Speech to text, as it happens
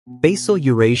Basal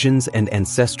Eurasians and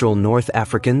Ancestral North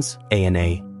Africans,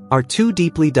 ANA, are two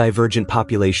deeply divergent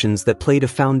populations that played a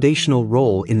foundational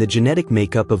role in the genetic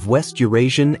makeup of West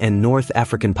Eurasian and North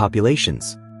African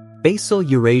populations. Basal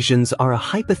Eurasians are a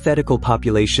hypothetical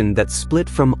population that split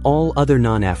from all other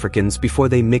non-Africans before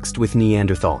they mixed with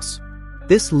Neanderthals.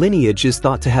 This lineage is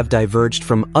thought to have diverged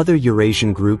from other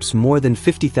Eurasian groups more than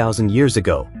 50,000 years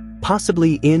ago,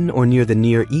 possibly in or near the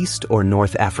Near East or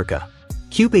North Africa.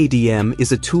 qpAdm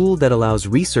is a tool that allows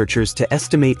researchers to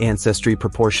estimate ancestry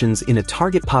proportions in a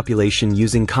target population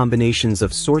using combinations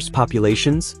of source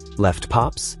populations, left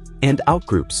pops, and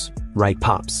outgroups, right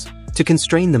pops, to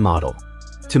constrain the model.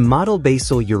 To model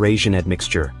Basal Eurasian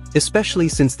admixture, especially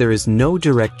since there is no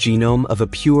direct genome of a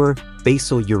pure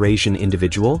Basal Eurasian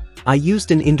individual, I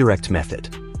used an indirect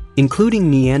method. Including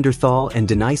Neanderthal and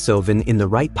Denisovan in the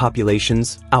right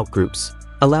populations, outgroups,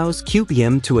 allows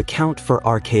qpAdm to account for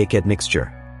archaic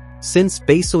admixture. Since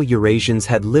Basal Eurasians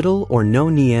had little or no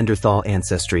Neanderthal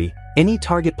ancestry, any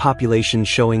target population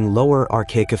showing lower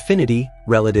archaic affinity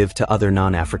relative to other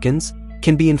non-Africans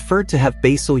can be inferred to have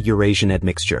Basal Eurasian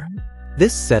admixture.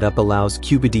 This setup allows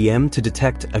qpAdm to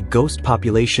detect a ghost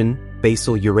population,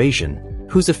 Basal Eurasian,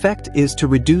 whose effect is to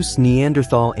reduce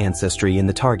Neanderthal ancestry in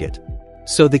the target.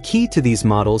 So the key to these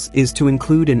models is to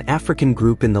include an African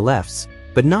group in the lefts,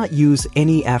 but not use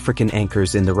any African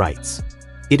anchors in the rights.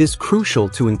 It is crucial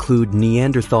to include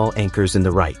Neanderthal anchors in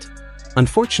the right.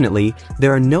 Unfortunately,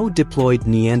 there are no diploid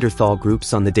Neanderthal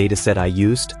groups on the dataset I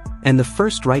used, and the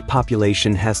first right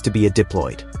population has to be a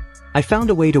diploid. I found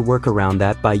a way to work around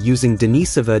that by using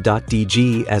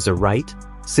Denisova.dg as a right,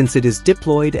 since it is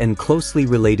diploid and closely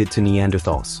related to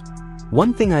Neanderthals.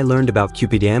 One thing I learned about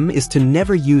qpAdm is to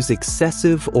never use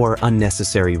excessive or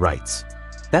unnecessary rights.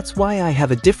 That's why I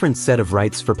have a different set of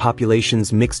rights for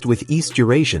populations mixed with East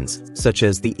Eurasians, such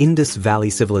as the Indus Valley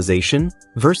Civilization,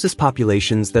 versus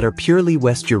populations that are purely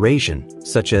West Eurasian,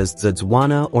 such as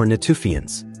Tsudzwana or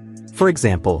Natufians. For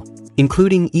example,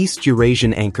 including East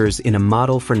Eurasian anchors in a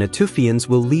model for Natufians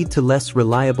will lead to less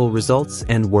reliable results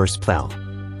and worse plow.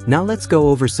 Now let's go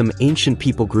over some ancient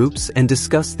people groups and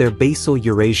discuss their Basal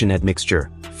Eurasian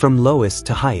admixture, from lowest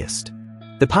to highest.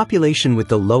 The population with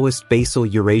the lowest Basal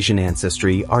Eurasian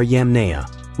ancestry are Yamnaya,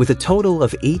 with a total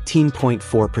of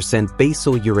 18.4%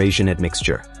 Basal Eurasian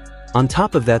admixture. On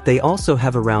top of that, they also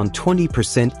have around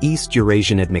 20% East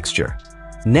Eurasian admixture.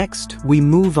 Next, we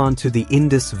move on to the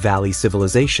Indus Valley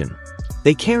Civilization.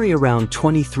 They carry around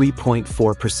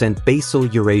 23.4% Basal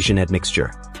Eurasian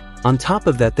admixture. On top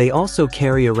of that, they also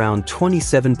carry around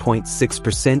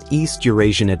 27.6% East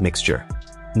Eurasian admixture.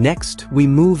 Next, we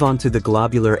move on to the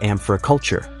globular amphora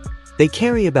culture. They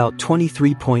carry about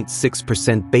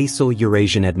 23.6% Basal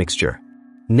Eurasian admixture.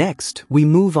 Next, we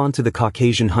move on to the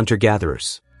Caucasian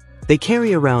hunter-gatherers. They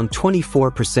carry around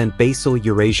 24% Basal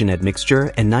Eurasian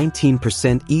admixture and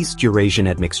 19% East Eurasian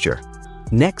admixture.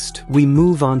 Next, we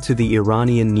move on to the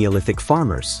Iranian Neolithic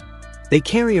farmers. They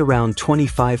carry around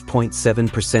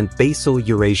 25.7% Basal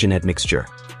Eurasian admixture.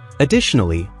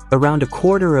 Additionally, around a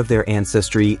quarter of their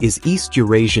ancestry is East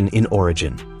Eurasian in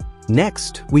origin.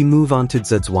 Next, we move on to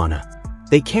Tsudzwana.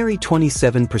 They carry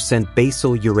 27%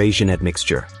 Basal Eurasian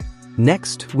admixture.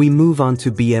 Next, we move on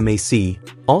to BMAC,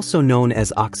 also known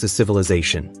as Oxa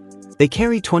civilization. They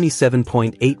carry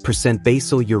 27.8%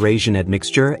 Basal Eurasian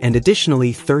admixture and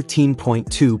additionally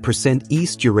 13.2%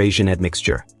 East Eurasian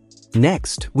admixture.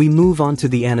 Next, we move on to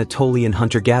the Anatolian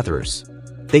hunter-gatherers.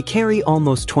 They carry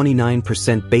almost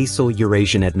 29% Basal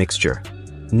Eurasian admixture.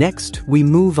 Next, we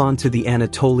move on to the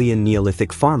Anatolian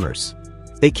Neolithic farmers.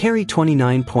 They carry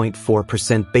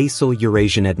 29.4% Basal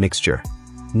Eurasian admixture.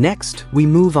 Next, we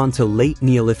move on to late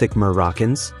Neolithic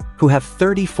Moroccans, who have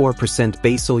 34%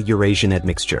 Basal Eurasian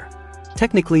admixture.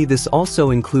 Technically, this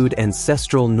also includes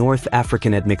Ancestral North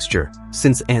African admixture,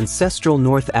 since Ancestral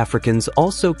North Africans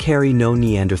also carry no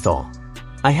Neanderthal.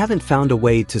 I haven't found a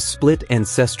way to split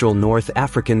Ancestral North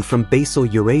African from Basal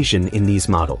Eurasian in these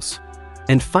models.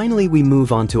 And finally, we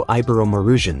move on to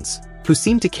Ibero-Maurusians, who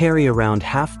seem to carry around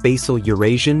half Basal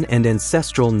Eurasian and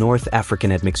Ancestral North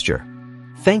African admixture.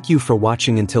 Thank you for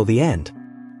watching until the end.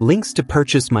 Links to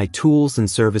purchase my tools and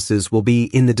services will be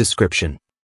in the description.